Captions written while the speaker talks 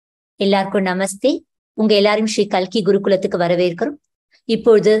எல்லாருக்கும் நமஸ்தே. உங்க எல்லாரும் ஸ்ரீ கல்கி குருகுலத்துக்கு வரவேற்கிறோம்.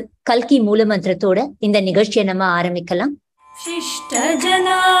 இப்பொழுது கல்கி மூலமந்திரத்தோட இந்த நிகழ்ச்சியை நம்ம ஆரம்பிக்கலாம். शिष्ट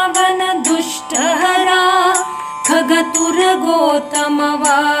जनावन दुष्टहरा खगतुर गौतम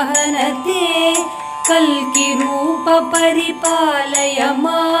वाहनते कल्कि रूप परिपालय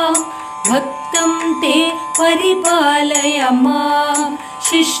मां भक्तं ते परिपालय मां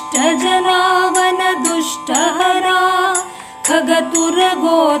शिष्ट जनावन दुष्टहरा खगतुर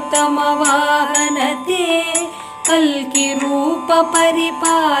गौतम वाहनते कल्कि रूप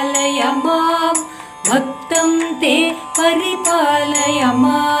परिपालय मां भक्तं ते परिपालय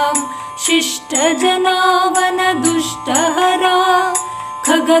मां शिष्ट जनावन दुष्टहरा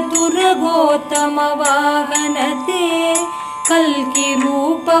खगतुर गौतम वाहनते कल्कि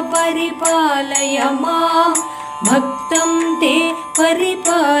रूप परिपालय मां भक्तं ते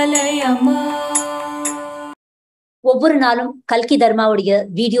परिपालय मां. ஒவ்வொரு நாளும் கல்கி தர்மாவுடைய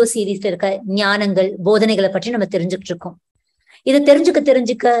வீடியோ சீரீஸ்ல இருக்க ஞானங்கள் போதனைகளை பற்றி நம்ம தெரிஞ்சுக்கிட்டு இருக்கோம். இதை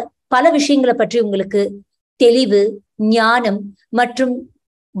தெரிஞ்சுக்க பல விஷயங்களை பற்றி உங்களுக்கு தெளிவு, ஞானம் மற்றும்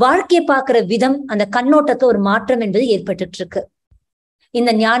வாழ்க்கையை பார்க்கிற விதம், அந்த கண்ணோட்டத்தை ஒரு மாற்றம் என்பது ஏற்பட்டு இருக்கு.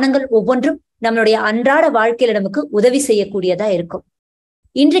 இந்த ஞானங்கள் ஒவ்வொன்றும் நம்மளுடைய அன்றாட வாழ்க்கையில நமக்கு உதவி செய்யக்கூடியதா இருக்கும்.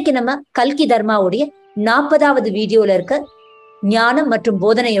 இன்றைக்கு நம்ம கல்கி தர்மாவுடைய 40வது வீடியோல இருக்க ஞானம் மற்றும்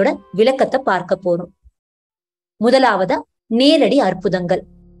போதனையோட விளக்கத்தை பார்க்க போறோம். முதலாவதா நேரடி அற்புதங்கள்.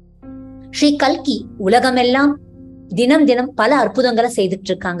 ஸ்ரீ கல்கி உலகமெல்லாம் தினம் தினம் பல அற்புதங்களை செய்துட்டு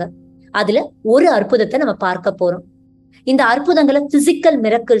இருக்காங்க. அதுல ஒரு அற்புதத்தை நம்ம பார்க்க போறோம். இந்த அற்புதங்களை பிசிக்கல்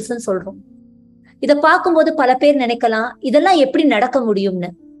மிரக்கிள்ஸ் சொல்றோம். இத பார்க்கும்போது பல பேர் நினைக்கலாம், இதெல்லாம் எப்படி நடக்க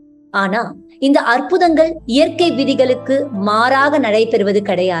முடியும்னு. ஆனா இந்த அற்புதங்கள் இயற்கை விதிகளுக்கு மாறாக நடைபெறுவது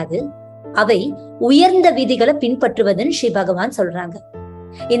கிடையாது. அவை உயர்ந்த விதிகளை பின்பற்றுவதுன்னு ஸ்ரீ பகவான் சொல்றாங்க.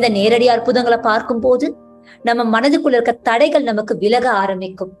 இந்த நேரடி அற்புதங்களை பார்க்கும் போது நம்ம மனதுக்குள்ள இருக்க தடைகள் நமக்கு விலக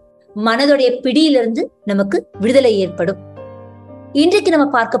ஆரம்பிக்கும். மனதுடைய பிடியிலிருந்து நமக்கு விடுதலை ஏற்படும். இன்றைக்கு நம்ம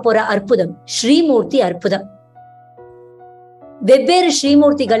பார்க்க போற அற்புதம் ஸ்ரீமூர்த்தி அற்புதம். வெவ்வேறு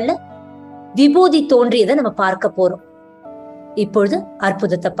ஸ்ரீமூர்த்திகள்ல விபூதி தோன்றியதை நம்ம பார்க்க போறோம். இப்பொழுது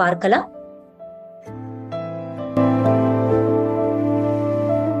அற்புதத்தை பார்க்கலாம்.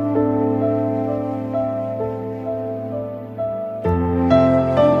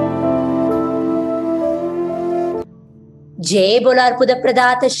 ஜெய போல அற்புத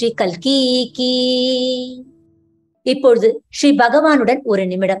பிரதாத ஸ்ரீ கல்கி கி. இப்பொழுது ஸ்ரீ பகவானுடன் ஒரு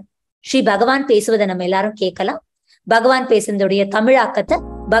நிமிடம் ஸ்ரீ பகவான் பேசுவதை நம்ம எல்லாரும் கேட்கலாம். பகவான் பேசுறதுடைய தமிழாக்கத்தை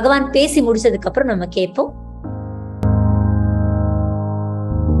பகவான் பேசி முடிச்சதுக்கு அப்புறம் நம்ம கேட்போம்.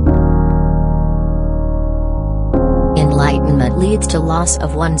 Enlightenment leads to loss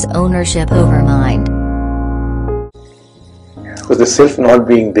of one's ownership over mind. With the self not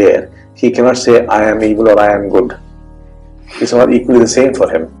being there, he cannot say I am evil or I am good. It's not equally the same for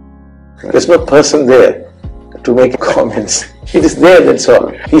him. There's no person there to make comments. It is there, that's all.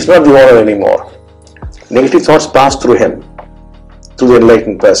 He's not the owner anymore. Negative thoughts pass through him, to the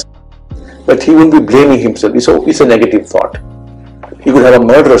enlightened person. But he won't be blaming himself. It's a negative thought. He could have a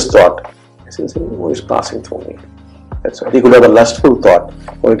murderous thought. Oh, it's passing through me. That's all. He could have a lustful thought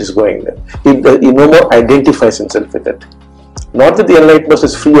when it is going there. He no more identifies himself with it. Not that the enlightened person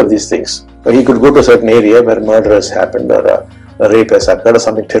is free of these things. But he could go to a certain area where murder has happened or a rape has happened or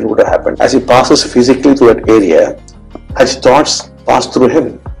something terrible would have happened. As he passes physically to that area, his thoughts pass through him.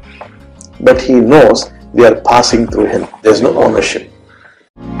 But he knows they are passing through him. There is no ownership.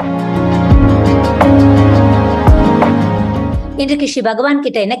 இன்றைக்கு ஸ்ரீ பகவான்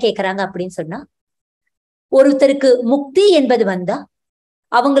கிட்ட என்ன கேட்கறாங்க அப்படின்னு சொன்னா, ஒருத்தருக்கு முக்தி என்பது வந்தா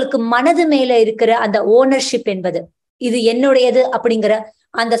அவங்களுக்கு மனது மேல இருக்கிற அந்த ஓனர்ஷிப் என்பது, இது என்னுடையது அப்படிங்கிற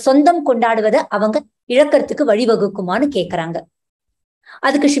அந்த சொந்தம் கொண்டாடுவதை அவங்க இழக்கிறதுக்கு வழிவகுக்குமான்னு கேக்குறாங்க.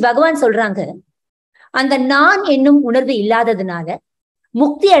 அதுக்கு ஸ்ரீ பகவான் சொல்றாங்க, அந்த நான் என்னும் உணர்வு இல்லாததுனால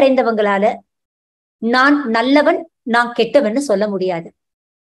முக்தி அடைந்தவங்களால நான் நல்லவன் நான் கெட்டவன்னு சொல்ல முடியாது.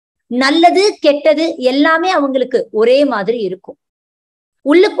 நல்லது கெட்டது எல்லாமே அவங்களுக்கு ஒரே மாதிரி இருக்கும்.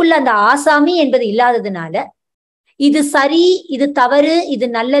 உள்ளுக்குள்ள அந்த ஆசாமி என்பது இல்லாததுனால இது சரி, இது தவறு, இது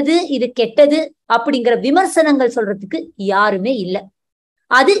நல்லது, இது கெட்டது அப்படிங்கிற விமர்சனங்கள் சொல்றதுக்கு யாருமே இல்லை.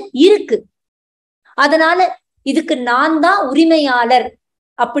 அது இருக்கு. அதனால இதுக்கு நான் தான் உரிமையாளர்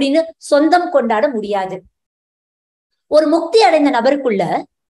அப்படின்னு சொந்தம் கொண்டாட முடியாது. ஒரு முக்தி அடைந்த நபருக்குள்ள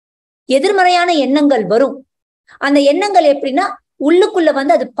எதிர்மறையான எண்ணங்கள் வரும். அந்த எண்ணங்கள் எப்படின்னா உள்ளுக்குள்ள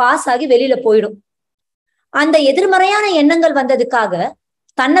வந்து அது பாஸ் ஆகி வெளியில போயிடும். அந்த எதிர்மறையான எண்ணங்கள் வந்ததுக்காக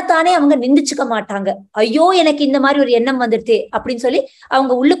தன்னைத்தானே அவங்க நிந்திச்சுக்க மாட்டாங்க. ஐயோ எனக்கு இந்த மாதிரி ஒரு எண்ணம் வந்துடுதே அப்படின்னு சொல்லி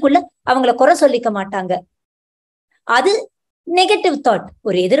அவங்க உள்ளுக்குள்ள அவங்கள குறை சொல்லிக்க மாட்டாங்க. அது நெகட்டிவ் தாட்,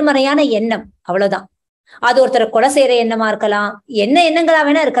 ஒரு எதிர்மறையான எண்ணம், அவ்வளவுதான். அது ஒருத்தரை கொலை செய்யற எண்ணமா இருக்கலாம், என்ன எண்ணங்களா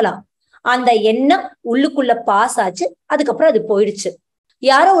வேணா இருக்கலாம். அந்த எண்ணம் உள்ளுக்குள்ள பாஸ் ஆச்சு, அதுக்கப்புறம் அது போயிடுச்சு.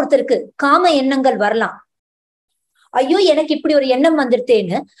 யாரோ ஒருத்தருக்கு காம எண்ணங்கள் வரலாம். ஐயோ எனக்கு இப்படி ஒரு எண்ணம்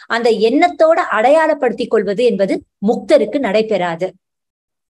வந்துருத்தேன்னு அந்த எண்ணத்தோட அடையாளப்படுத்திக் கொள்வது என்பது முக்தருக்கு நடைபெறாது.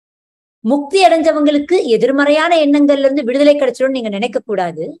 முக்தி அடைஞ்சவங்களுக்கு எதிர்மறையான எண்ணங்கள்ல இருந்து விடுதலை கிடைச்சிடும் நீங்க நினைக்க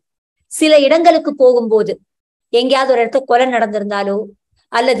கூடாது. சில இடங்களுக்கு போகும்போது, எங்கேயாவது ஒரு இடத்துல கொலை நடந்திருந்தாலோ,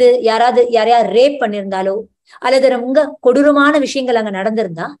 அல்லது யாரையாவது ரேப் பண்ணியிருந்தாலோ, அல்லது ரொம்ப கொடூரமான விஷயங்கள் அங்க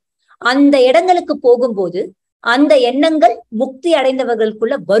நடந்திருந்தா, அந்த இடங்களுக்கு போகும்போது அந்த எண்ணங்கள் முக்தி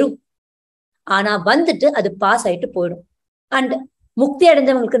அடைந்தவர்களுக்குள்ள வரும். ஆனா வந்துட்டு அது பாஸ் ஆயிட்டு போயிடும். அண்ட் முக்தி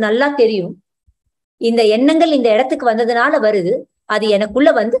அடைஞ்சவங்களுக்கு நல்லா தெரியும், இந்த எண்ணங்கள் இந்த இடத்துக்கு வந்ததுனால வருது, அது எனக்குள்ள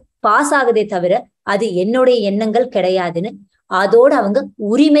வந்து பாஸ் ஆகுதே தவிர அது என்னுடைய எண்ணங்கள் கிடையாதுன்னு அதோட அவங்க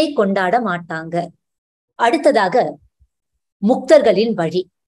உரிமை கொண்டாட மாட்டாங்க. அடுத்ததாக முக்தர்களின் வழி.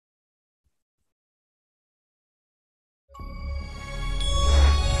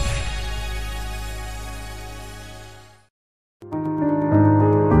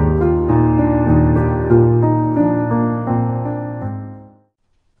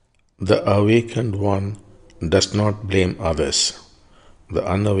 The awakened one does not blame others. The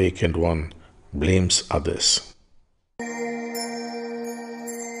unawakened one blames others.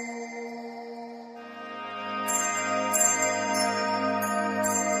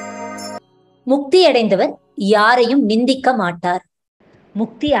 முக்தி அடைந்தவர் யாரையும் நிந்திக்க மாட்டார்.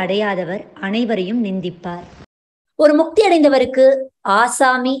 முக்தி அடையாதவர் அனைவரையும் நிந்திப்பார். ஒரு முக்தி அடைந்தவருக்கு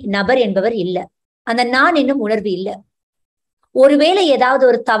ஆசாமி நபர் என்பவர் இல்ல. அந்த நான் என்னும் உணர்வு இல்ல. ஒருவேளை ஏதாவது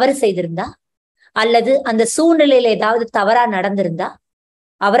ஒரு தவறு செய்திருந்தா, அல்லது அந்த சூழ்நிலையில ஏதாவது தவறா நடந்திருந்தா,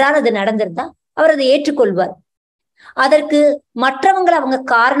 அவரால் அது நடந்திருந்தா அவர் அதை ஏற்றுக்கொள்வார். அதற்கு மற்றவங்களை அவங்க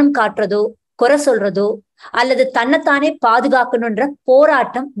காரணம் காட்டுறதோ, குறை சொல்றதோ, அல்லது தன்னைத்தானே பாதுகாக்கணும்ன்ற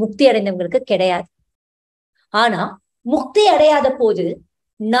போராட்டம் முக்தி அடைந்தவங்களுக்கு கிடையாது. ஆனா முக்தி அடையாத போது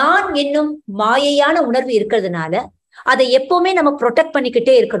நான் என்னும் மாயையான உணர்வு இருக்கிறதுனால அதை எப்பவுமே நம்ம ப்ரொடெக்ட்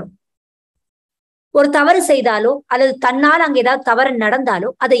பண்ணிக்கிட்டே இருக்கணும். ஒரு தவறு செய்தாலோ அல்லது தன்னால் அங்க ஏதாவது தவறு நடந்தாலோ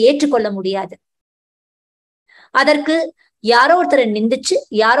அதை ஏற்றுக்கொள்ள முடியாது. அதற்கு யாரோ ஒருத்தரை நிந்திச்சு,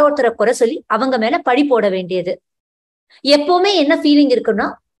 யாரோ ஒருத்தரை குறை சொல்லி அவங்க மேல பழி போட வேண்டியது. எப்பவுமே என்ன ஃபீலிங் இருக்குன்னா,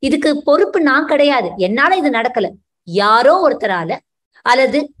 இதுக்கு பொறுப்பு நான் கிடையாது, என்னால இது நடக்கல, யாரோ ஒருத்தரால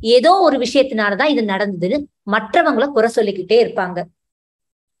அல்லது ஏதோ ஒரு விஷயத்தினாலதான் இது நடந்ததுன்னு மற்றவங்களை குறை சொல்லிக்கிட்டே இருப்பாங்க.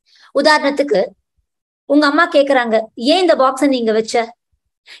 உதாரணத்துக்கு உங்க அம்மா கேக்குறாங்க, ஏன் இந்த பாக்ஸ நீங்க வச்ச,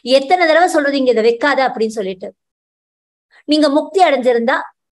 எத்தனை தடவை சொல்றது இங்க இதை வைக்காத அப்படின்னு சொல்லிட்டு. நீங்க முக்தி அடைஞ்சிருந்தா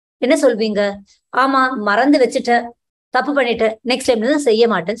என்ன சொல்வீங்க? ஆமா, மறந்து வச்சுட்டேன், தப்பு பண்ணிட்டேன், நெக்ஸ்ட் டைம்ல தான் செய்ய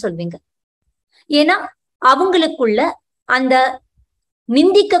மாட்டேன்னு சொல்வீங்க. ஏன்னா அவங்களுக்குள்ள அந்த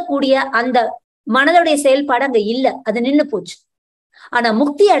நிந்திக்கக்கூடிய அந்த மனதுடைய செயல்பாடு அங்க இல்ல, அது நின்னு போச்சு. ஆனா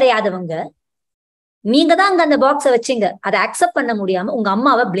முக்தி அடையாதவங்க, நீங்க தான் அங்க அந்த பாக்ஸ வச்சீங்க, அதை அக்செப்ட் பண்ண முடியாம உங்க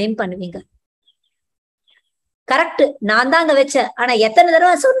அம்மாவை பிளேம் பண்ணுவீங்க. கரெக்ட், நான் தான் அங்க வச்சேன், ஆனா எத்தனை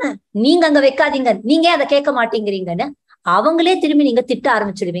தடவை சொன்னேன் நீங்க அங்க வைக்காதீங்க, நீங்க அதை கேட்க மாட்டேங்கிறீங்கன்னு அவங்களே திரும்பி நீங்க திட்ட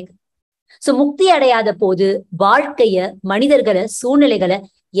ஆரம்பிச்சிடுவீங்க. சோ முக்தி அடையாத போது வாழ்க்கைய, மனிதர்களை, சூழ்நிலைகளை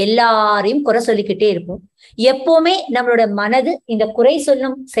எல்லாரையும் குறை சொல்லிக்கிட்டே இருப்போம். எப்பவுமே நம்மளோட மனது இந்த குறை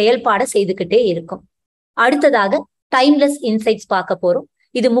சொல்லும் செயல்பாடை செய்துக்கிட்டே இருக்கும். அடுத்ததாக டைம்லெஸ் இன்சைட்ஸ் பார்க்க போறோம்.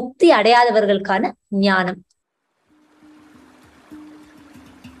 இது முக்தி அடையாதவர்களுக்கான ஞானம்.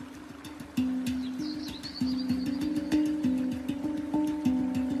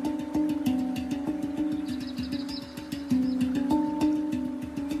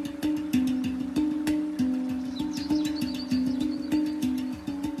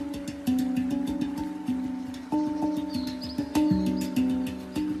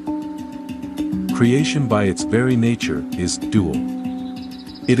 Creation by its very nature is dual.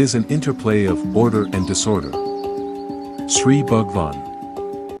 It is an interplay of order and disorder. 𝗱𝗶𝗏𝗺.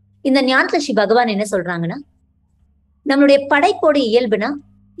 இந்த ஞானத்துல ஸ்ரீ பகவான் என்ன சொல்றாங்கன்னா, நம்மளுடைய படைப்போட இயல்புனா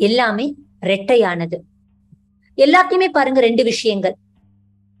எல்லாமே ரெட்டையானது. எல்லாத்தையுமே பாருங்க, ரெண்டு விஷயங்கள்,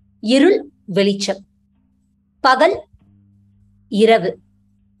 இருள் வெளிச்சம், பகல் இரவு,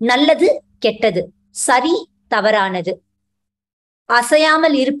 நல்லது கெட்டது, சரி தவறானது,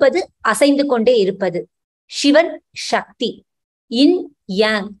 அசையாமல் இருப்பது, அசைந்து கொண்டே இருப்பது, சிவன் சக்தி, இன்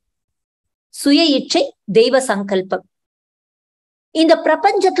யாங், சுய இச்சை தெய்வ சங்கல்பம். இந்த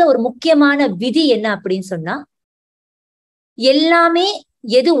பிரபஞ்சத்துல ஒரு முக்கியமான விதி என்ன அப்படின்னு சொன்னா, எல்லாமே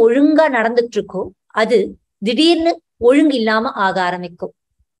எது ஒழுங்கா நடந்துட்டு இருக்கோ அது திடீர்னு ஒழுங்கு இல்லாம ஆக ஆரம்பிக்கும்.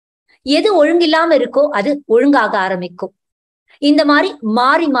 எது ஒழுங்கில்லாம இருக்கோ அது ஒழுங்காக ஆரம்பிக்கும். இந்த மாதிரி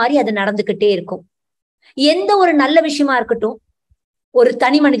மாறி மாறி அது நடந்துகிட்டே இருக்கும். எந்த ஒரு நல்ல விஷயமா இருக்கட்டும், ஒரு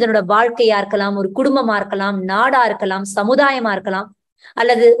தனி மனிதனோட வாழ்க்கையா இருக்கலாம், ஒரு குடும்பமா இருக்கலாம், நாடா இருக்கலாம், சமுதாயமா இருக்கலாம்,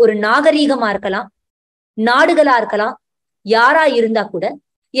 அல்லது ஒரு நாகரீகமா இருக்கலாம், நாடுகளா இருக்கலாம், யாரா இருந்தா கூட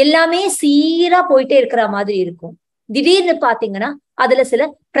எல்லாமே சீரா போயிட்டே இருக்கிற மாதிரி இருக்கும். திடீர்னு பாத்தீங்கன்னா அதுல சில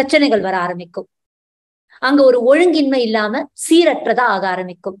பிரச்சனைகள் வர ஆரம்பிக்கும். அங்க ஒரு ஒழுங்கின்மை இல்லாம சீரற்றதா ஆக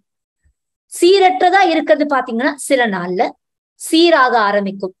ஆரம்பிக்கும். சீரற்றதா இருக்கிறது பாத்தீங்கன்னா சில நாள்ல சீராக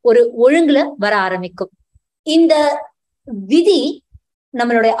ஆரம்பிக்கும், ஒரு ஒழுங்குல வர ஆரம்பிக்கும். இந்த விதி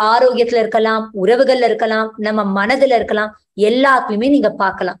நம்மளுடைய ஆரோக்கியத்துல இருக்கலாம், உறவுகள்ல இருக்கலாம், நம்ம மனதுல இருக்கலாம், எல்லாத்தையுமே நீங்க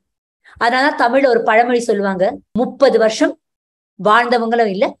பார்க்கலாம். அதனால தமிழ்ல ஒரு பழமொழி சொல்லுவாங்க, 30 வருஷம்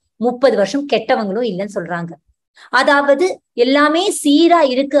வாழ்ந்தவங்களும் இல்ல, 30 வருஷம் கெட்டவங்களும் இல்லைன்னு சொல்றாங்க. அதாவது எல்லாமே சீரா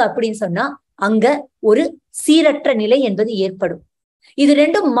இருக்கு அப்படின்னு சொன்னா அங்க ஒரு சீரற்ற நிலை என்பது ஏற்படும். இது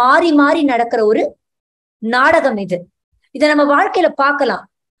ரெண்டும் மாறி மாறி நடக்கிற ஒரு நாடகம் இது. இதை நம்ம வாழ்க்கையில பார்க்கலாம்.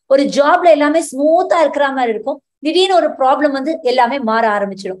 ஒரு ஜாப்ல எல்லாமே ஸ்மூத்தா இருக்கிற மாதிரி இருக்கும், திடீர்னு ஒரு ப்ராப்ளம் வந்து எல்லாமே மாற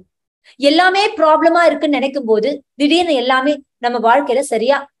ஆரம்பிச்சிடும். எல்லாமே ப்ராப்ளமா இருக்குன்னு நினைக்கும் போது திடீர்னு எல்லாமே நம்ம வாழ்க்கையில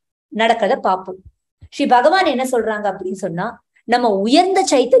சரியா நடக்கிறத பார்ப்போம். ஸ்ரீ பகவான் என்ன சொல்றாங்க அப்படின்னு சொன்னா, நம்ம உயர்ந்த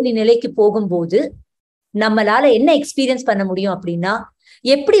சைத்தன்ய நிலைக்கு போகும்போது நம்மளால என்ன எக்ஸ்பீரியன்ஸ் பண்ண முடியும் அப்படின்னா,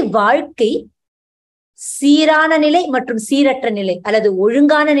 எப்படி வாழ்க்கை சீரான நிலை மற்றும் சீரற்ற நிலை அல்லது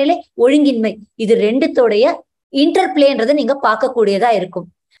ஒழுங்கான நிலை ஒழுங்கின்மை இது ரெண்டுத்தோடைய இன்டர்பிளேன்றதை நீங்க பார்க்கக்கூடியதா இருக்கும்.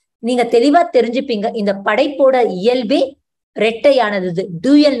 நீங்க தெளிவா தெரிஞ்சுப்பீங்க இந்த படைப்போட இயல்பே ரெட்டையானது,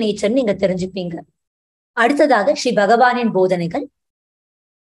 டூயல் நேச்சர் நீங்க தெரிஞ்சுப்பீங்க. அடுத்ததாக ஸ்ரீ பகவானின் போதனைகள்.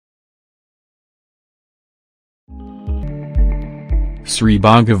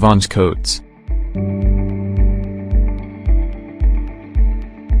 𝗱𝗏𝗏𝑔𝐴𝑉𝑎𝑛's quotes.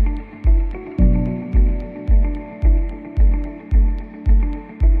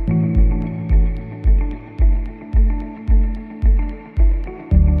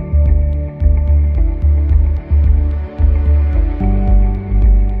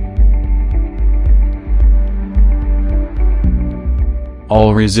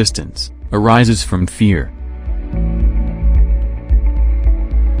 All resistance arises from fear.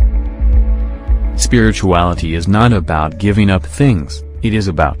 Spirituality is not about giving up things, it is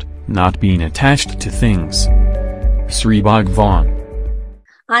about not being attached to things. 𝗱𝗏𝗏𝑔𝐴𝑉𝑎𝑛.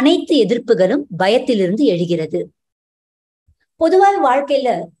 அனைத்து எதிர்ப்புகளும் பயத்திலிருந்து எழுகிறது. பொதுவாக வாழ்க்கையில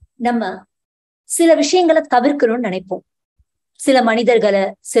நம்ம சில விஷயங்களை தவிர்க்கணும்னு நினைப்போம். சில மனிதர்களை,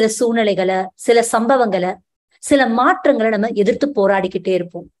 சில சூழ்நிலைகளை, சில சம்பவங்களை, சில மாற்றங்களை நம்ம எதிர்த்து போராடிக்கிட்டே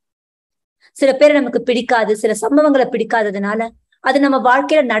இருப்போம். சில பேர் நமக்கு பிடிக்காது, சில சம்பவங்களை பிடிக்காததுனால அது நம்ம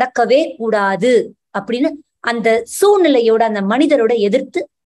வாழ்க்கையில நடக்கவே கூடாது அப்படின்னு அந்த சூழ்நிலையோட அந்த மனிதரோட எதிர்த்து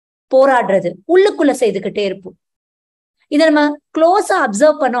போராடுறது உள்ளுக்குள்ள செய்துக்கிட்டே இருப்போம். இதை நம்ம க்ளோஸா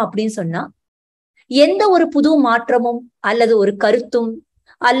அப்சர்வ் பண்ணோம் அப்படின்னு சொன்னா, எந்த ஒரு புது மாற்றமும் அல்லது ஒரு கருத்தும்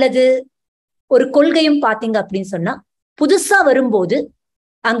அல்லது ஒரு கொள்கையும் பாத்தீங்க அப்படின்னு சொன்னா புதுசா வரும்போது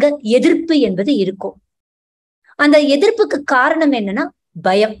அங்க எதிர்ப்பு என்பது இருக்கும். அந்த எதிர்ப்புக்கு காரணம் என்னன்னா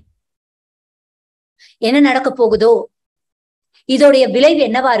பயம். என்ன நடக்க போகுதோ, இதோடைய விளைவு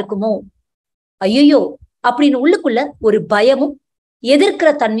என்னவா இருக்குமோ, ஐயோ அப்படின்னு உள்ளுக்குள்ள ஒரு பயமும் எதிர்க்கிற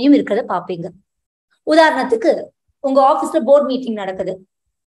தன்மையும் இருக்கிறத பாப்பீங்க. உதாரணத்துக்கு உங்க ஆபீஸ்ல போர்ட் மீட்டிங் நடக்குது.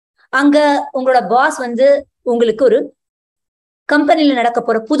 அங்க உங்களோட பாஸ் வந்து உங்களுக்கு ஒரு கம்பெனில நடக்க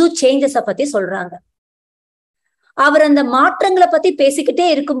போற புது சேஞ்சஸ பத்தி சொல்றாங்க. அவர் அந்த மாற்றங்களை பத்தி பேசிக்கிட்டே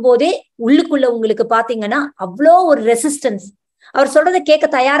இருக்கும் போதே உள்ளுக்குள்ள உங்களுக்கு பாத்தீங்கன்னா அவ்வளோ ஒரு ரெசிஸ்டன்ஸ். அவர் சொல்றதை கேட்க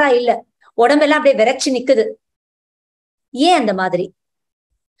தயாரா இல்ல, உடம்பெல்லாம் அப்படியே விரைச்சு நிக்குது. ஏன் அந்த மாதிரி?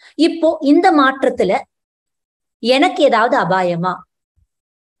 இப்போ இந்த மாற்றத்துல எனக்கு ஏதாவது அபாயமா,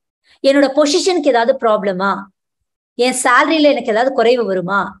 என்னோட பொசிஷனுக்கு ஏதாவது ப்ராப்ளமா, என் சேலரியில எனக்கு ஏதாவது குறைவு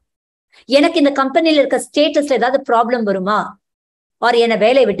வருமா, எனக்கு இந்த கம்பெனில இருக்க ஸ்டேட்டஸ்ல ஏதாவது ப்ராப்ளம் வருமா, ஆர் என்னை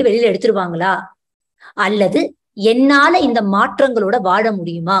வேலையை விட்டு வெளியில எடுத்துருவாங்களா, அல்லது என்னால இந்த மாற்றங்களோட வாழ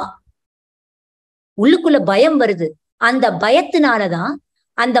முடியுமா? உள்ளுக்குள்ள பயம் வருது. அந்த பயத்தினாலதான்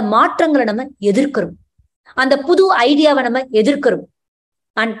அந்த மாற்றங்களை நம்ம எதிர்க்கிறோம், அந்த புது ஐடியாவை நம்ம எதிர்க்கிறோம்.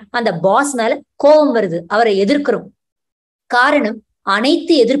 அந்த பாஸ் மேல கோபம் வருது, அவரை எதிர்க்கிறோம். காரணம்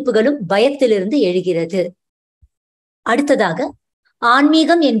அனைத்து எதிர்ப்புகளும் பயத்திலிருந்து எழுகிறது. அடுத்ததாக,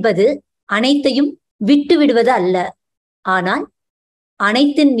 ஆன்மீகம் என்பது அனைத்தையும் விட்டு விடுவது அல்ல, ஆனால்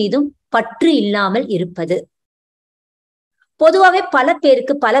அனைத்தின் மீதும் பற்று இல்லாமல் இருப்பது. பொதுவாகவே பல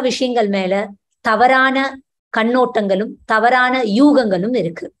பேருக்கு பல விஷயங்கள் மேல தவறான கண்ணோட்டங்களும் தவறான யூகங்களும்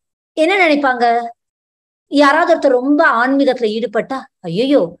இருக்கு. என்ன நினைப்பாங்க, யாராவது ஒருத்தர் ரொம்ப ஆன்மீகத்துல ஈடுபட்டா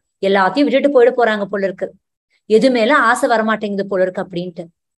ஐயோ எல்லாத்தையும் விட்டுட்டு போயிட போறாங்க போல இருக்கு, எது மேல ஆசை வரமாட்டேங்குது போல இருக்கு அப்படின்ட்டு.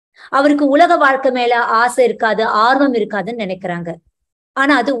 அவருக்கு உலக வாழ்க்கை மேல ஆசை இருக்காது, ஆர்வம் இருக்காதுன்னு நினைக்கிறாங்க.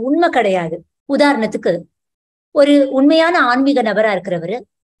 ஆனா அது உண்மை கிடையாது. உதாரணத்துக்கு ஒரு உண்மையான ஆன்மீக நபரா இருக்கிறவரு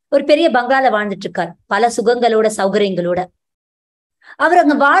ஒரு பெரிய பங்களால வாழ்ந்துட்டு இருக்கார், பல சுகங்களோட சௌகரியங்களோட. அவர்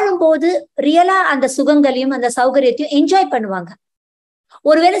அங்க வாழும்போது ரியலா அந்த சுகங்களையும் அந்த சௌகரியத்தையும் என்ஜாய் பண்ணுவாங்க.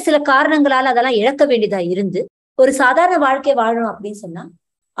 ஒருவேளை சில காரணங்களால அதெல்லாம் இழக்க வேண்டியதா இருந்து ஒரு சாதாரண வாழ்க்கை வாழணும் அப்படின்னு சொன்னா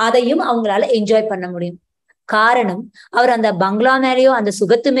அதையும் அவங்களால என்ஜாய் பண்ண முடியும். காரணம், அவர் அந்த பங்களா மேலேயோ அந்த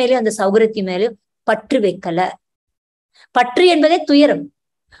சுகத்து மேலேயோ அந்த சௌகரியத்து மேலேயோ பற்று வைக்கல. பற்று என்பதே துயரம்.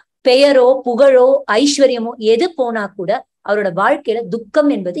 பெயரோ புகழோ ஐஸ்வர்யமோ எது போனா கூட அவரோட வாழ்க்கையில துக்கம்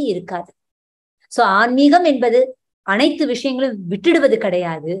என்பது இருக்காது. சோ ஆன்மீகம் என்பது அனைத்து விஷயங்களும் விட்டுடுவது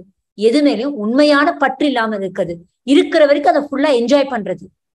கிடையாது. எது மேலேயும் உண்மையான பற்று இல்லாம இருக்குது. இருக்கிற வரைக்கும் அதை ஃபுல்லா என்ஜாய் பண்றது.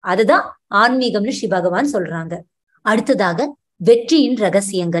 அதுதான் ஆன்மீகம்னு ஸ்ரீ பகவான் சொல்றாங்க. அடுத்ததாக வெற்றியின்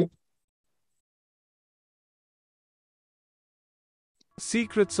ரகசியங்கள்.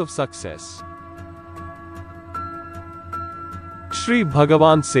 Secrets of success. Sri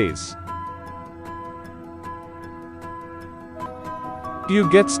Bhagavan says, you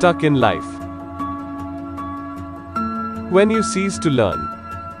get stuck in life when you cease to learn.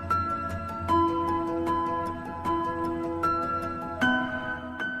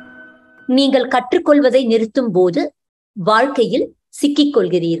 நீங்கள் கற்றுக்கொள்வதை நிறுத்தும் போது வாழ்க்கையில் சிக்கிக்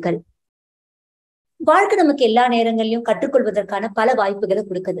கொள்கிறீர்கள். வாழ்க்கை நமக்கு எல்லா நேரங்களிலும் கற்றுக்கொள்வதற்கான பல வாய்ப்புகளை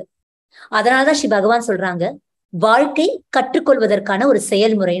கொடுக்குது. அதனாலதான் ஸ்ரீ பகவான் சொல்றாங்க, வாழ்க்கை கற்றுக்கொள்வதற்கான ஒரு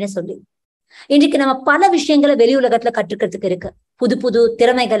செயல்முறைன்னு சொல்லி. இன்றைக்கு நம்ம பல விஷயங்களை வெளி உலகத்துல கற்றுக்கிறதுக்கு இருக்கு. புது புது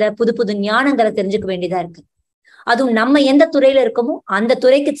திறமைகளை, புது புது ஞானங்களை தெரிஞ்சுக்க வேண்டியதா இருக்கு. அதுவும் நம்ம எந்த துறையில இருக்கோமோ அந்த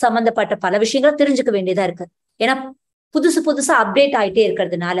துறைக்கு சம்பந்தப்பட்ட பல விஷயங்களை தெரிஞ்சுக்க வேண்டியதா இருக்கு. ஏன்னா புதுசா அப்டேட் ஆயிட்டே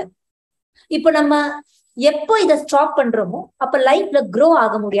இருக்கிறதுனால. இப்போ நம்ம எப்போ இதை ஸ்டாப் பண்றோமோ அப்ப லைஃப்ல க்ரோ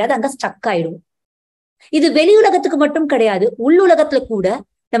ஆக முடியாது, அங்க ஸ்டக் ஆயிடும். இது வெளி உலகத்துக்கு மட்டும் கிடையாது, உள்ளுலகத்துல கூட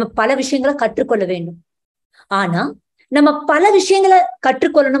நம்ம பல விஷயங்களை கற்றுக்கொள்ள வேண்டும். ஆனா நம்ம பல விஷயங்களை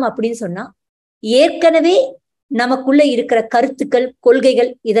கற்றுக்கொள்ளணும் அப்படின்னு சொன்னா ஏற்கனவே நமக்குள்ள இருக்கிற கருத்துக்கள்,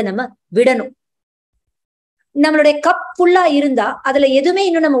 கொள்கைகள் இதை நம்ம விடணும். நம்மளுடைய கப் ஃபுல்லா இருந்தா அதுல எதுவுமே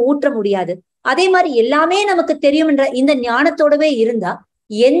இன்னும் நம்ம ஊற்ற முடியாது. அதே மாதிரி எல்லாமே நமக்கு தெரியும் என்ற இந்த ஞானத்தோடவே இருந்தா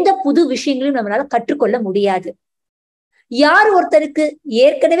எந்த புது விஷயங்களையும் நம்மளால கற்றுக்கொள்ள முடியாது. யார் ஒருத்தருக்கு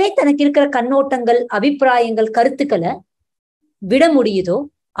ஏற்கனவே தனக்கு இருக்கிற கண்ணோட்டங்கள், அபிப்பிராயங்கள், கருத்துக்களை விட முடியுதோ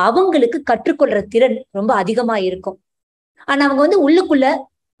அவங்களுக்கு கற்றுக்கொள்ற திறன் ரொம்ப அதிகமா இருக்கும். ஆனா அவங்க உள்ளுக்குள்ள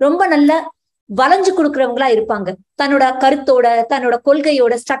ரொம்ப நல்ல வளைஞ்சு கொடுக்குறவங்களா இருப்பாங்க. தன்னோட கருத்தோட, தன்னோட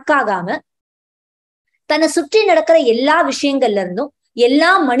கொள்கையோட ஸ்டக் ஆகாம தன்னை சுற்றி நடக்கிற எல்லா விஷயங்கள்ல இருந்தும்,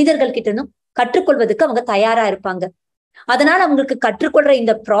 எல்லா மனிதர்கள் கிட்ட இருந்தும் கற்றுக்கொள்வதற்கு அவங்க தயாரா இருப்பாங்க. அதனால அவங்களுக்கு கற்றுக்கொள்ற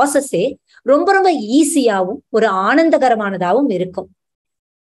இந்த ப்ராசஸே ரொம்ப ரொம்ப ஈஸியாவும் ஒரு ஆனந்தகரமானதாகவும் இருக்கும்.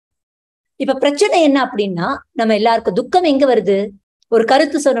 இப்ப பிரச்சனை என்ன அப்படின்னா, நம்ம எல்லாருக்கும் துக்கம் எங்க வருது? ஒரு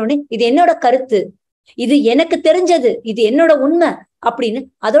கருத்து சொன்ன உடனே இது என்னோட கருத்து, இது எனக்கு தெரிஞ்சது, இது என்னோட உண்மை அப்படின்னு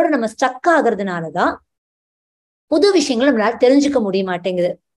அதோட நம்ம ஸ்டக் ஆகுறதுனாலதான் புது விஷயங்கள் நம்மளால தெரிஞ்சுக்க முடிய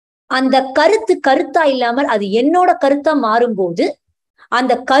மாட்டேங்குது. அந்த கருத்து கருத்தா இல்லாமல் அது என்னோட கருத்தா மாறும்போது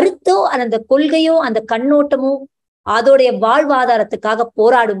அந்த கருத்தோ அந்த கொள்கையோ அந்த கண்ணோட்டமோ அதோடைய வாழ்வாதாரத்துக்காக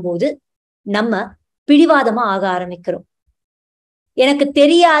போராடும் போது நம்ம பிடிவாதமா ஆக ஆரம்பிக்கிறோம். எனக்கு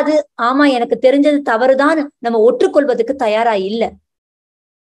தெரியாது, ஆமா எனக்கு தெரிஞ்சது தவறுதான் நம்ம ஒற்றுக்கொள்வதற்கு தயாரா இல்லை.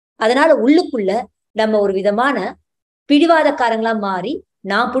 அதனால உள்ளுக்குள்ள நம்ம ஒரு விதமான பிடிவாதக்காரங்களா மாறி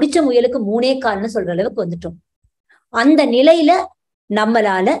நான் பிடிச்ச முயலுக்கு 3 கால்னு சொல்ற அளவுக்கு வந்துட்டோம். அந்த நிலையில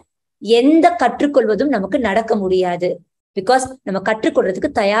நம்மளால எந்த கற்றுக்கொள்வதும் நமக்கு நடக்க முடியாது. பிகாஸ் நம்ம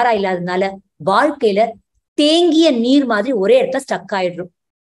கற்றுக்கொள்றதுக்கு தயாரா இல்லாததுனால வாழ்க்கையில தேங்கிய நீர் மாதிரி ஒரே இடத்துல ஸ்டக் ஆயிடுறோம்.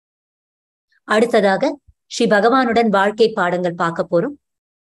 அடுத்ததாக ஸ்ரீ பகவானுடன் வாழ்க்கை பாடங்கள் பார்க்க போறோம்.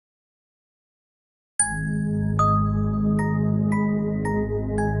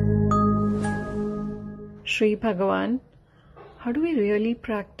 Sri Bhagavan, how do we really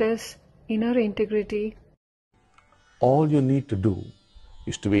practice inner integrity? All you need to do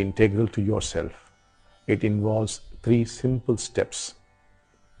is to be integral to yourself. It involves 3 simple steps.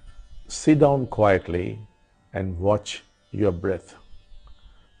 Sit down quietly and watch your breath.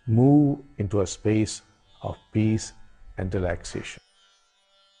 Move into a space of peace and relaxation.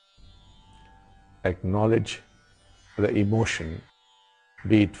 Acknowledge the emotion,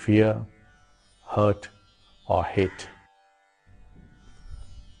 be it fear, hurt, or hate.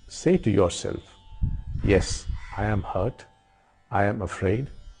 Say to yourself, yes, I am hurt, I am afraid,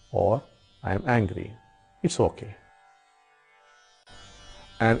 or I am angry. It's okay.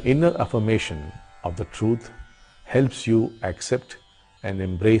 An inner affirmation of the truth helps you accept and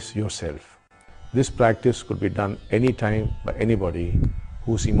embrace yourself. This practice could be done anytime by anybody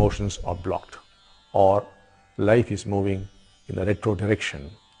whose emotions are blocked or life is moving in a retro direction,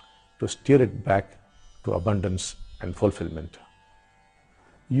 to steer it back to abundance and fulfillment.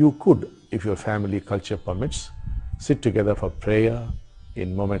 You could, if your family culture permits, sit together for prayer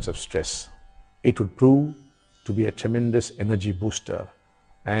in moments of stress. It would prove to be a tremendous energy booster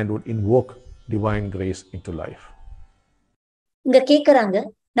and would invoke divine grace into life. இங்க கேக்குறாங்க,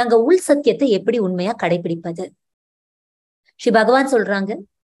 நாங்க உள் சத்தியத்தை எப்படி உண்மையா கடைபிடிப்பது? ஸ்ரீ பகவான் சொல்றாங்க,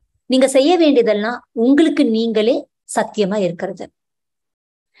 நீங்க செய்ய வேண்டியதெல்லாம் உங்களுக்கு நீங்களே சத்தியமா இருக்கிறது.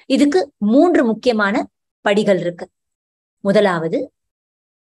 இதுக்கு 3 முக்கியமான படிகள் இருக்கு. முதலாவது,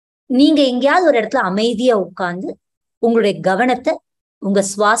 நீங்க எங்கேயாவது ஒரு இடத்துல அமைதியா உட்கார்ந்து உங்களுடைய கவனத்தை உங்க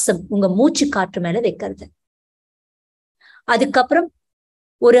சுவாசம், உங்க மூச்சு காற்று மேல வைக்கிறது. அதுக்கப்புறம்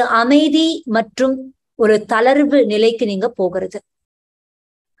ஒரு அமைதி மற்றும் ஒரு தளர்வு நிலைக்கு நீங்க போகிறது.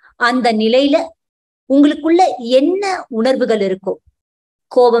 அந்த நிலையில உங்களுக்குள்ள என்ன உணர்வுகள் இருக்கோ,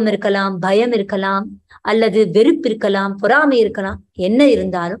 கோபம் இருக்கலாம், பயம் இருக்கலாம், அல்லது வெறுப்பு இருக்கலாம், பொறாமை இருக்கலாம், என்ன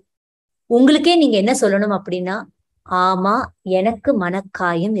இருந்தாலும் உங்களுக்கே நீங்க என்ன சொல்லணும் அப்படின்னா, ஆமா எனக்கு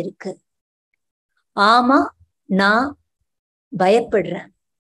மனக்காயம் இருக்கு, ஆமா நான் பயப்படுறேன்,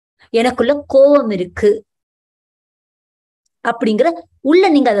 எனக்குள்ள கோபம் இருக்கு அப்படிங்கிற உள்ள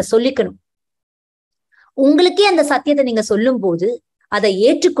நீங்க அதை சொல்லிக்கணும். உங்களுக்கே அந்த சத்தியத்தை நீங்க சொல்லும் போது அதை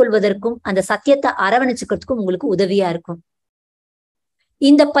ஏற்றுக்கொள்வதற்கும் அந்த சத்தியத்தை அரவணைச்சுக்கிறதுக்கும் உங்களுக்கு உதவியா இருக்கும்.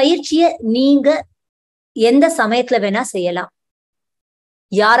 இந்த பயிற்சியை நீங்க எந்த சமயத்துல வேணா செய்யலாம்,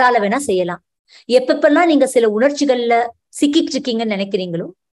 யாரால வேணா செய்யலாம். எப்பப்பெல்லாம் நீங்க சில உணர்ச்சிகள்ல சிக்கிட்டு இருக்கீங்கன்னு நினைக்கிறீங்களோ,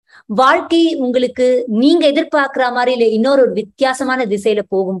 வாழ்க்கை உங்களுக்கு நீங்க எதிர்பார்க்கிற மாதிரி இல்ல இன்னொரு வித்தியாசமான திசையில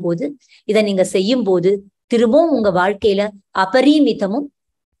போகும்போது இதை நீங்க செய்யும் போது திரும்பவும் உங்க வாழ்க்கையில அபரிமிதமும்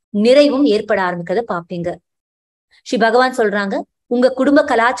நிறைவும் ஏற்பட ஆரம்பிக்கிறத பாப்பீங்க. ஸ்ரீ பகவான் சொல்றாங்க, உங்க குடும்ப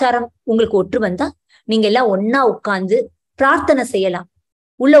கலாச்சாரம் உங்களுக்கு ஒற்று வந்தா நீங்க எல்லாம் ஒன்னா உட்கார்ந்து பிரார்த்தனை செய்யலாம்.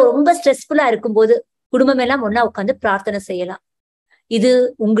 உள்ள ரொம்ப ஸ்ட்ரெஸ்ஃபுல்லா இருக்கும்போது குடும்பம் எல்லாம் ஒன்னா உட்கார்ந்து பிரார்த்தனை செய்யலாம். இது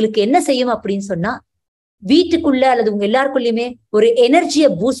உங்களுக்கு என்ன செய்யும் அப்படின்னு சொன்னா, வீட்டுக்குள்ள அல்லது உங்க எல்லாருக்குள்ளயுமே ஒரு எனர்ஜியை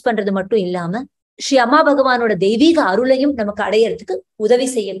பூஸ்ட் பண்றது மட்டும் இல்லாம ஸ்ரீ அம்மா பகவானோட தெய்வீக அருளையும் நமக்கு அடையறதுக்கு உதவி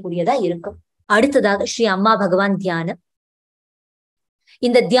செய்யக்கூடியதா இருக்கும். அடுத்ததாக ஸ்ரீ அம்மா பகவான் தியானம்.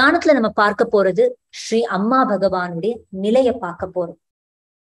 இந்த தியானத்துல நம்ம பார்க்க போறது ஸ்ரீ அம்மா பகவானுடைய நிலையை பார்க்க போறோம்.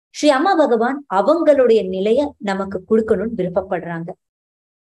 ஸ்ரீ அம்மா பகவான் அவங்களுடைய நிலைய நமக்கு கொடுக்கணும்னு விருப்பப்படுறாங்க.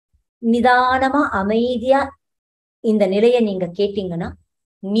 நிதானமா அமைதியா இந்த நிலைய நீங்க கேட்டீங்கன்னா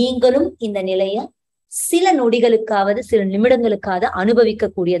நீங்களும் இந்த நிலைய சில நொடிகளுக்காவது சில நிமிடங்களுக்காவது அனுபவிக்க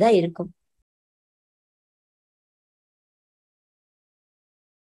கூடியதா இருக்கும்.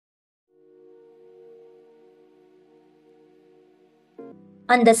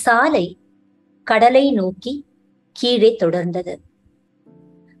 அந்த சாலை கடலை நோக்கி கீழே தொடர்ந்தது.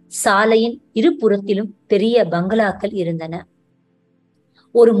 சாலையின் இருபுறத்திலும் பெரிய பங்களாக்கள் இருந்தன.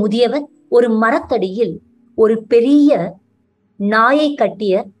 ஒரு முதியவர் ஒரு மரத்தடியில் ஒரு பெரிய நாயை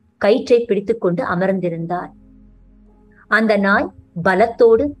கட்டிய கயிற்றை பிடித்துக் கொண்டு அமர்ந்திருந்தார். அந்த நாய்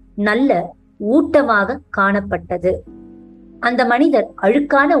பலத்தோடு நல்ல ஊட்டமாக காணப்பட்டது. அந்த மனிதர்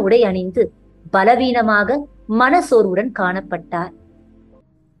அழுக்கான உடை அணிந்து பலவீனமாக மனசோர்வுடன் காணப்பட்டார்.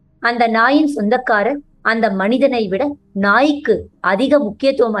 அந்த நாயின் சொந்தக்காரர் அந்த மனிதனை விட நாய்க்கு அதிக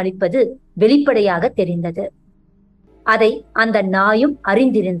முக்கியத்துவம் அளிப்பது வெளிப்படையாக தெரிந்தது. அதை அந்த நாயும்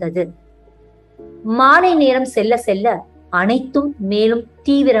அறிந்திருந்தது. மாலை நேரம் செல்ல செல்ல அனைத்தும் மேலும்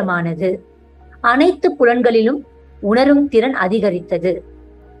தீவிரமானது. அனைத்து புலன்களிலும் உணரும் திறன் அதிகரித்தது.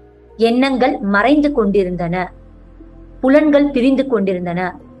 எண்ணங்கள் மறைந்து கொண்டிருந்தன, புலன்கள் பிரிந்து கொண்டிருந்தன.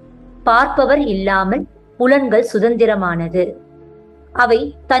 பார்ப்பவர் இல்லாமல் புலன்கள் சுதந்திரமானது. அவை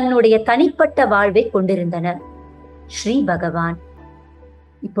தன்னுடைய தனிப்பட்ட வாழ்வை கொண்டிருந்தன. ஸ்ரீ பகவான்.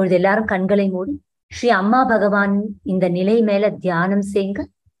 இப்பொழுது எல்லாரும் கண்களை மூடி ஸ்ரீ அம்மா பகவான் இந்த நிலை மேல தியானம் செய்யுங்க.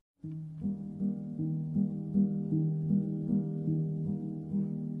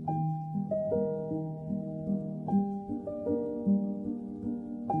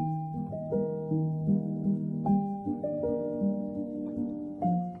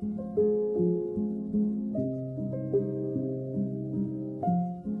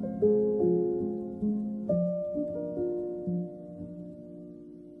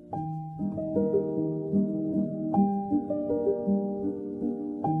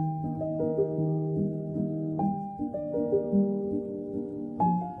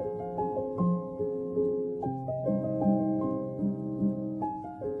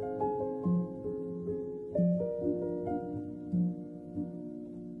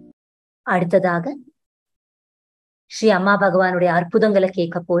 அடுத்ததாக ஸ்ரீ அம்மா பகவானுடைய அற்புதங்களை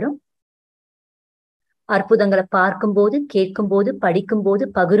கேட்க போறோம். அற்புதங்களை பார்க்கும்போது, கேட்கும்போது, படிக்கும்போது,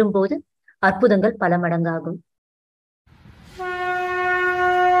 பகிரும்போது அற்புதங்கள் பல மடங்காகும்.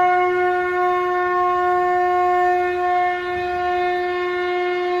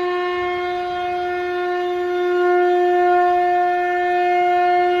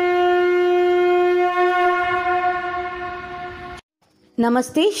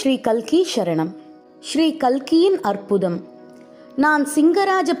 நமஸ்தே. ஸ்ரீ கல்கி சரணம். ஸ்ரீ கல்கியின் அற்புதம். நான்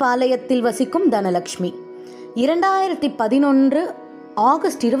சிங்கராஜபாளையத்தில் வசிக்கும் தனலக்ஷ்மி. 2011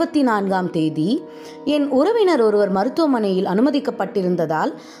 ஆகஸ்ட் 24 என் உறவினர் ஒருவர் மருத்துவமனையில்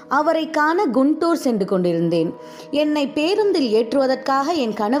அனுமதிக்கப்பட்டிருந்ததால் அவரை காண குண்டூர் சென்று கொண்டிருந்தேன். என்னை பேருந்தில் ஏற்றுவதற்காக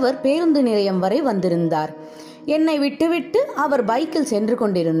என் கணவர் பேருந்து நிலையம் வரை வந்திருந்தார். என்னை விட்டுவிட்டு அவர் பைக்கில் சென்று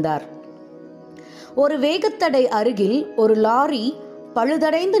கொண்டிருந்தார். ஒரு வேகத்தடை அருகில் ஒரு லாரி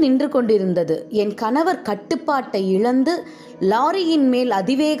பழுதடைந்து நின்று கொண்டிருந்தது. என் கணவர் கட்டுப்பாட்டை இழந்து லாரியின் மேல்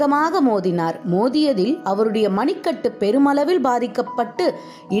அதிவேகமாக மோதினார். மோதியதில் அவருடைய மணிக்கட்டு பெருமளவில் பாதிக்கப்பட்டு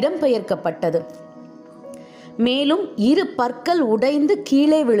இடம்பெயர்க்கப்பட்டது. மேலும் 2 பற்கள் உடைந்து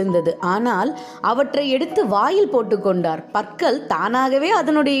கீழே விழுந்தது. ஆனால் அவற்றை எடுத்து வாயில் போட்டுக்கொண்டார். பற்கள் தானாகவே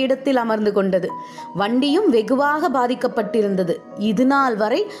அதனுடைய இடத்தில் அமர்ந்து கொண்டது. வண்டியும் வெகுவாக பாதிக்கப்பட்டிருந்தது. இதுநாள்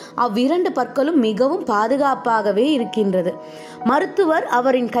வரை அவ்விரண்டு பற்களும் மிகவும் பாதுகாப்பாகவே இருக்கின்றது. மருத்துவர்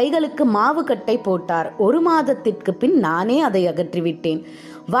அவரின் கைகளுக்கு மாவு கட்டை போட்டார். 1 மாதத்திற்கு பின் நானே அதை அகற்றிவிட்டேன்.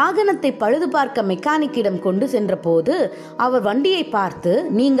 வாகனத்தை பழுது பார்க்க மெக்கானிக்கிடம் கொண்டு சென்ற போது அவர் வண்டியை பார்த்து,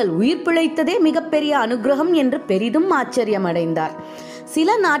 நீங்கள் உயிர் பிழைத்ததே மிகப்பெரிய அனுகிரகம் என்று பெரிதும் ஆச்சரியமடைந்தார். சில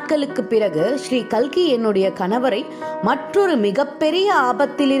நாட்களுக்கு பிறகு ஸ்ரீ கல்கி என்னுடைய கணவரை மற்றொரு மிகப்பெரிய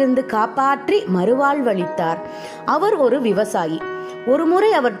ஆபத்திலிருந்து காப்பாற்றி மறுவாழ்வளித்தார். அவர் ஒரு விவசாயி.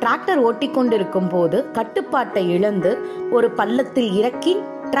 ஒருமுறை அவர் டிராக்டர் ஓட்டிக்கொண்டிருக்கும் போது கட்டுப்பாட்டை இழந்து ஒரு பள்ளத்தில் இறக்கி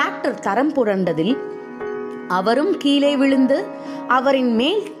டிராக்டர் தரம் புரண்டதில் அவரும் கீழே விழுந்து அவரின்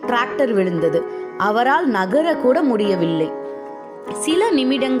மேல் டிராக்டர் விழுந்தது. அவரால் நகர கூட முடியவில்லை. சில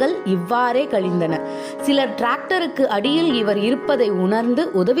நிமிடங்கள் இவ்வாறே கழிந்தன. சிலர் டிராக்டருக்கு அடியில் இவர் இருப்பதை உணர்ந்து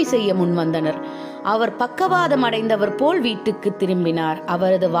உதவி செய்ய முன்வந்தனர். அவர் பக்கவாதம் அடைந்தவர் போல் வீட்டுக்கு திரும்பினார்.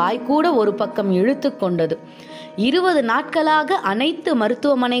 அவரது வாய்க்கூட ஒரு பக்கம் இழுத்து கொண்டது. 20 நாட்களாக அனைத்து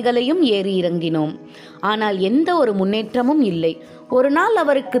மருத்துவமனைகளையும் ஏறி இறங்கினோம். ஆனால் எந்த ஒரு முன்னேற்றமும் இல்லை. ஒரு நாள்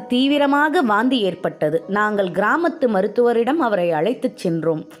அவருக்கு தீவிரமாக வாந்தி ஏற்பட்டது. நாங்கள் கிராமத்து மருத்துவரிடம் அவரை அழைத்துச்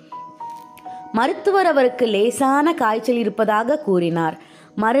சென்றோம். மருத்துவர் அவருக்கு லேசான காய்ச்சல் இருப்பதாக கூறினார்.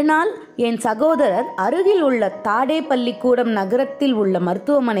 மறுநாள் என் சகோதரர் அருகில் உள்ள த்யாடே நகரத்தில் உள்ள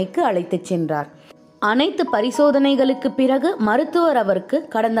மருத்துவமனைக்கு அழைத்துச் சென்றார். அனைத்து பரிசோதனைகளுக்கு பிறகு மருத்துவர் அவருக்கு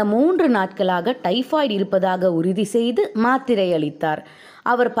கடந்த 3 நாட்களாக டைபாய்டு இருப்பதாக உறுதி செய்து மாத்திரை அளித்தார்.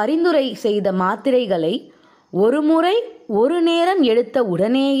 அவர் பரிந்துரை செய்த மாத்திரைகளை ஒரு முறை ஒரு நேரம் எடுத்த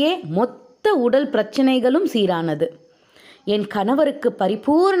உடனேயே மொத்த உடல் பிரச்சனைகளும் சீரானது. என் கணவருக்கு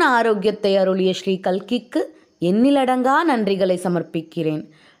பரிபூர்ண ஆரோக்கியத்தை அருளிய ஸ்ரீ கல்கிக்கு எண்ணிலடங்கா நன்றிகளை சமர்ப்பிக்கிறேன்.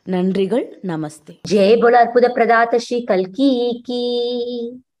 நன்றிகள். நமஸ்தே. ஜெய் போல அற்புத பிரதாத ஸ்ரீ கல்கி கி.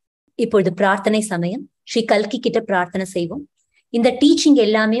 இப்பொழுது பிரார்த்தனை சமயம். ஸ்ரீ கல்கி கிட்ட பிரார்த்தனை செய்வோம். இந்த டீச்சிங்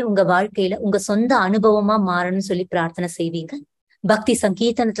எல்லாமே உங்க வாழ்க்கையில உங்க சொந்த அனுபவமா மாறணும்னு சொல்லி பிரார்த்தனை செய்வீங்க. பக்தி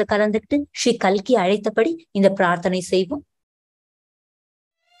சங்கீர்த்தனத்துல கலந்துட்டு ஸ்ரீ கல்கி அழைத்தபடி இந்த பிரார்த்தனை செய்வோம்.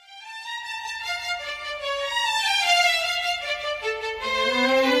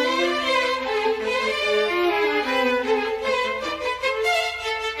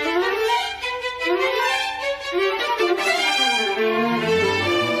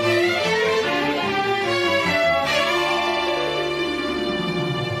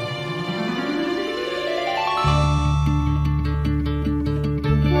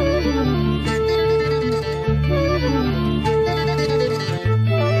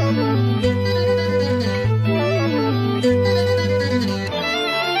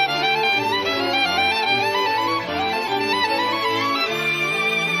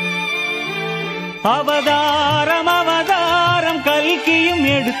 அவதாரம் அவதாரம் கல்கியும்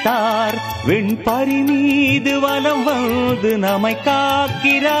எடுத்தார். வெண்பரி மீது வலம் வந்து நம்மை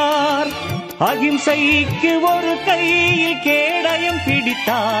காக்கிறார். அகிம்சைக்கு ஒரு கையில் கேடயம்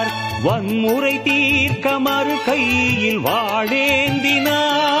பிடித்தார். வன்முறை தீர்க்க மறு கையில் வாழேந்தினார்.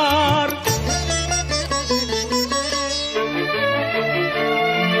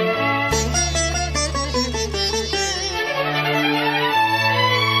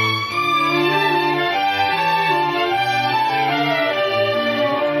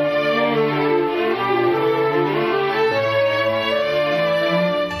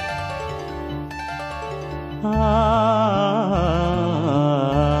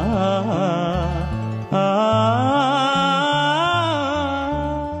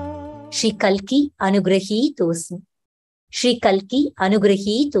 श्री कल्की अनुग्रहीतोऽस्मि. श्री कल्की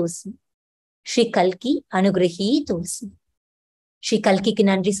अनुग्रहीतोऽस्मि. श्री कल्की अनुग्रहीतोऽस्मि. ஸ்ரீ கல்கிக்கு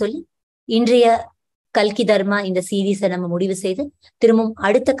நன்றி சொல்லி இன்றைய கல்கி தர்மா இந்த சீரீஸை நம்ம முடிவு செய்து திரும்பவும்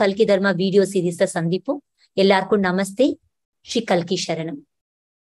அடுத்த கல்கி தர்மா வீடியோ சீரீஸை சந்திப்போம். எல்லாருக்கும் நமஸ்தே. ஸ்ரீ கல்கி சரணம்.